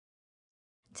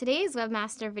Today's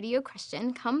webmaster video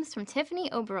question comes from Tiffany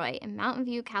Oberoi in Mountain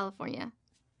View, California.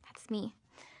 That's me.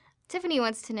 Tiffany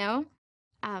wants to know,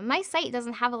 my site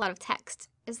doesn't have a lot of text.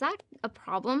 Is that a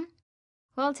problem?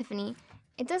 Well, Tiffany,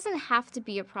 it doesn't have to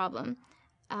be a problem,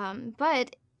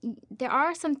 but there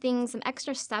are some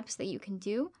extra steps that you can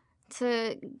do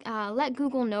to let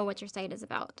Google know what your site is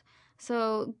about.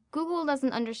 So Google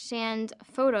doesn't understand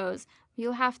photos.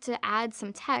 You'll have to add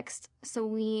some text so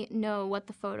we know what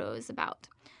the photo is about.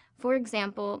 For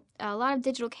example, a lot of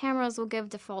digital cameras will give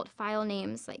default file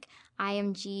names like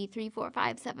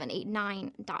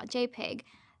img3457889.jpg.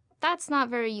 That's not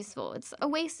very useful. It's a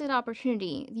wasted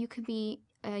opportunity. You could be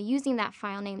using that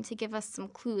file name to give us some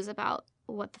clues about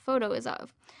what the photo is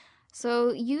of.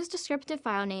 So use descriptive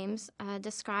file names,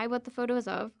 describe what the photo is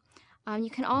of. You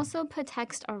can also put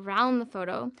text around the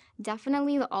photo,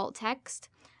 definitely the alt text.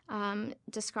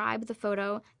 Describe the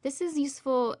photo. This is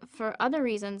useful for other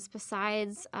reasons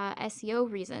besides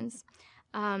SEO reasons.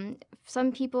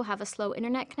 Some people have a slow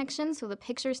internet connection, so the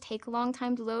pictures take a long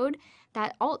time to load.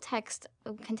 That alt text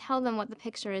can tell them what the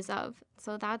picture is of,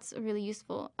 so that's really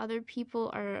useful. Other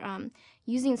people are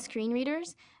using screen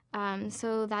readers,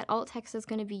 so that alt text is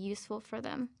going to be useful for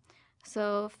them.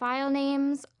 So file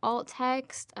names, alt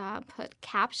text, put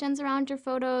captions around your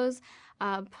photos,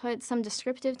 put some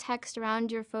descriptive text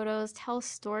around your photos, tell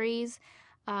stories.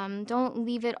 Don't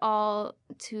leave it all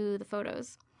to the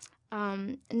photos.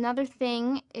 Another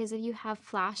thing is if you have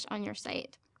Flash on your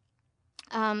site.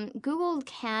 Google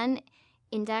can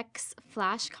index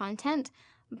Flash content,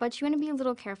 but you want to be a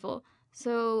little careful.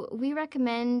 So we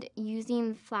recommend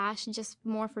using Flash just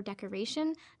more for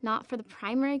decoration, not for the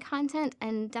primary content,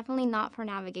 and definitely not for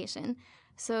navigation.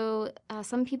 So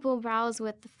some people browse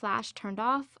with the Flash turned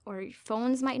off, or your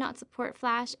phones might not support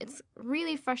Flash. It's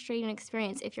really frustrating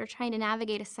experience if you're trying to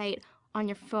navigate a site on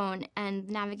your phone and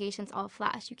navigation's all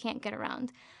Flash. You can't get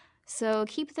around. So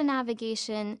keep the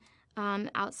navigation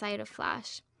outside of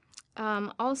Flash.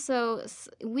 Also,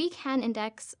 we can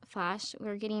index Flash.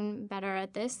 We're getting better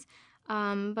at this.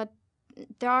 But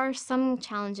there are some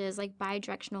challenges like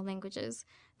bidirectional languages.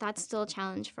 That's still a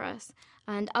challenge for us.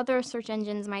 And other search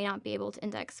engines might not be able to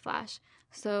index Flash.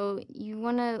 So you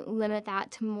want to limit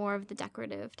that to more of the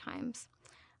decorative times.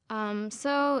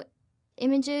 So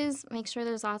images, make sure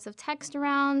there's lots of text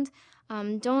around.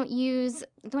 Don't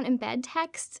embed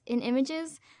text in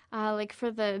images. Like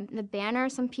for the banner,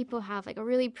 some people have like a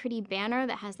really pretty banner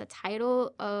that has the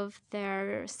title of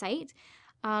their site.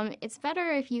 It's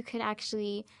better if you could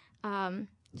actually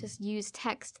just use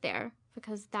text there,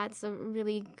 because that's a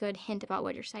really good hint about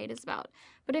what your site is about.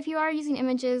 But if you are using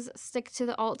images, stick to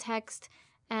the alt text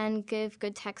and give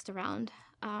good text around.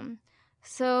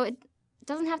 So it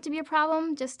doesn't have to be a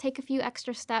problem. Just take a few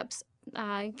extra steps.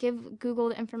 Give Google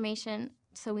the information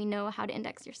so we know how to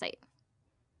index your site.